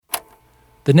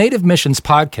The Native Missions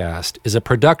Podcast is a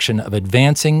production of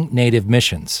Advancing Native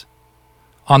Missions.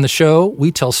 On the show,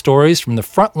 we tell stories from the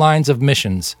front lines of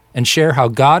missions and share how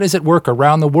God is at work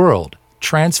around the world,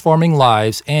 transforming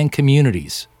lives and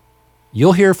communities.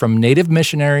 You'll hear from Native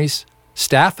missionaries,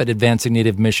 staff at Advancing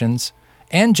Native Missions,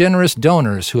 and generous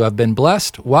donors who have been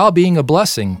blessed while being a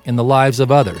blessing in the lives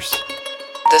of others.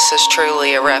 This is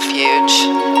truly a refuge,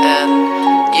 and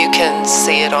you can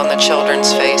see it on the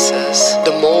children's faces.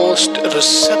 The most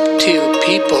receptive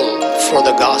people for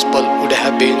the gospel would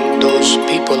have been those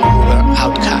people who were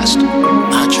outcast.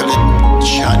 Actually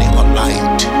shining a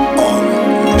light on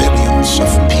millions of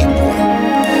people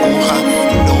who have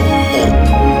no hope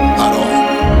at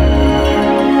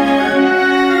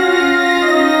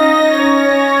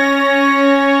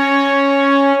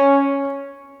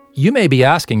all. You may be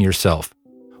asking yourself,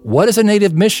 what is a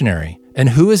Native missionary, and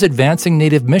who is advancing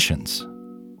Native missions?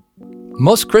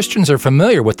 Most Christians are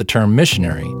familiar with the term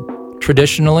missionary.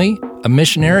 Traditionally, a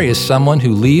missionary is someone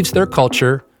who leaves their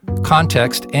culture,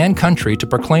 context, and country to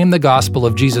proclaim the gospel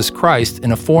of Jesus Christ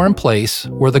in a foreign place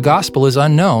where the gospel is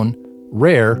unknown,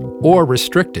 rare, or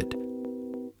restricted.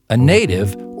 A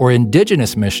native or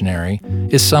indigenous missionary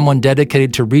is someone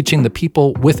dedicated to reaching the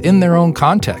people within their own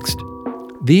context.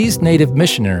 These native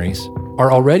missionaries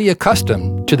are already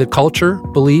accustomed to the culture,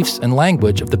 beliefs, and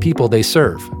language of the people they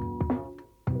serve.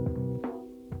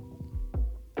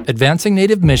 Advancing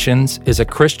Native Missions is a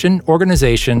Christian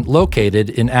organization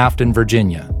located in Afton,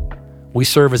 Virginia. We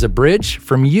serve as a bridge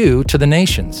from you to the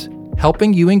nations,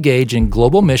 helping you engage in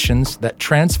global missions that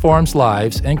transforms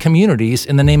lives and communities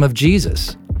in the name of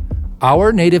Jesus.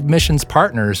 Our Native Missions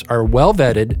partners are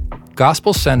well-vetted,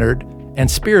 gospel-centered, and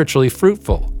spiritually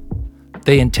fruitful.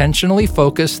 They intentionally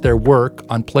focus their work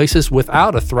on places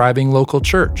without a thriving local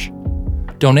church.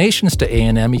 Donations to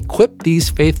A&M equip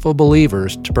these faithful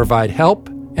believers to provide help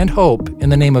and hope in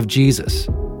the name of Jesus.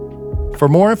 For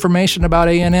more information about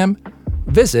A&M,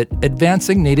 visit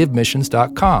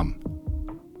advancingNativeMissions.com.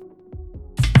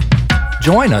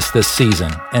 Join us this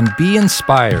season and be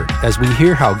inspired as we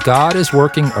hear how God is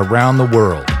working around the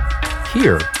world,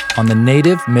 here on the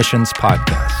Native Missions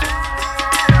Podcast.